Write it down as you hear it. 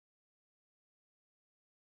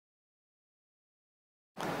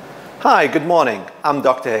Hi, good morning. I'm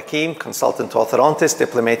Dr. Hakim, consultant orthodontist,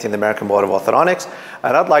 diplomat in the American Board of Orthodontics,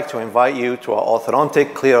 and I'd like to invite you to our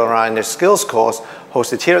Orthodontic Clear Aligner Skills course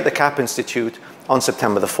hosted here at the CAPP Institute on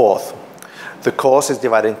September the 4th. The course is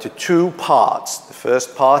divided into two parts. The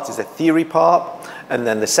first part is the theory part, and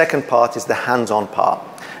then the second part is the hands-on part.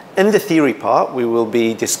 In the theory part, we will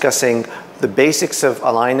be discussing the basics of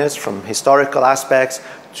aligners from historical aspects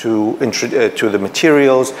to the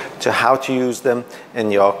materials, to how to use them in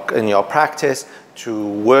your practice, to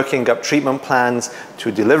working up treatment plans,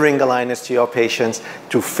 to delivering aligners to your patients,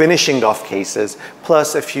 to finishing off cases,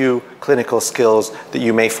 plus a few clinical skills that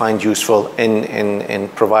you may find useful in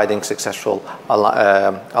providing successful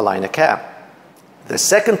aligner care. The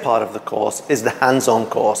second part of the course is the hands-on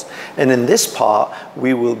course, and in this part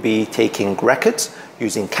we will be taking records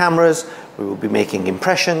using cameras, we will be making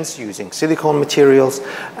impressions using silicone materials,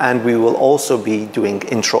 and we will also be doing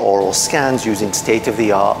intraoral scans using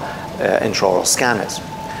state-of-the-art intraoral scanners.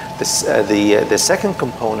 The second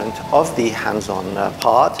component of the hands-on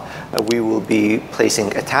part, we will be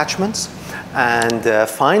placing attachments, and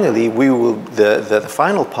finally, the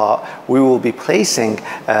final part, we will be placing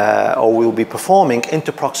or we will be performing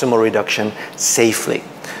interproximal reduction safely.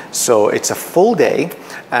 So it's a full day,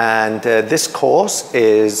 and this course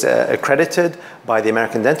is accredited by the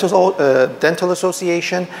American Dental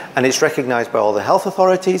Association, and it's recognized by all the health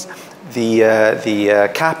authorities.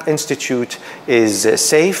 The CAPP Institute is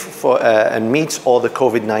safe for, and meets all the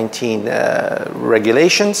COVID-19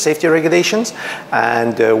 regulations, safety regulations,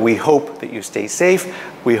 and we hope that you stay safe,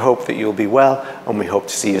 we hope that you'll be well, and we hope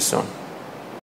to see you soon.